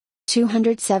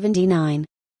279.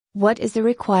 What is the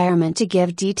requirement to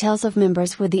give details of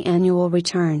members with the annual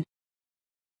return?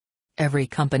 Every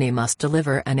company must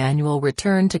deliver an annual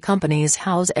return to Companies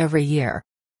House every year.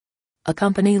 A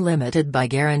company limited by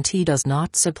guarantee does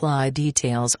not supply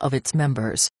details of its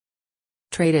members.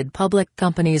 Traded public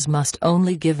companies must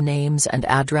only give names and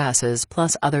addresses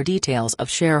plus other details of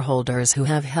shareholders who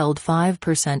have held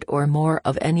 5% or more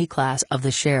of any class of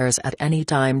the shares at any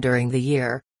time during the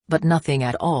year, but nothing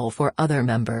at all for other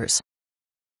members.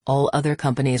 All other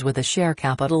companies with a share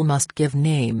capital must give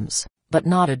names, but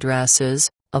not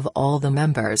addresses, of all the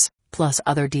members, plus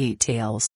other details.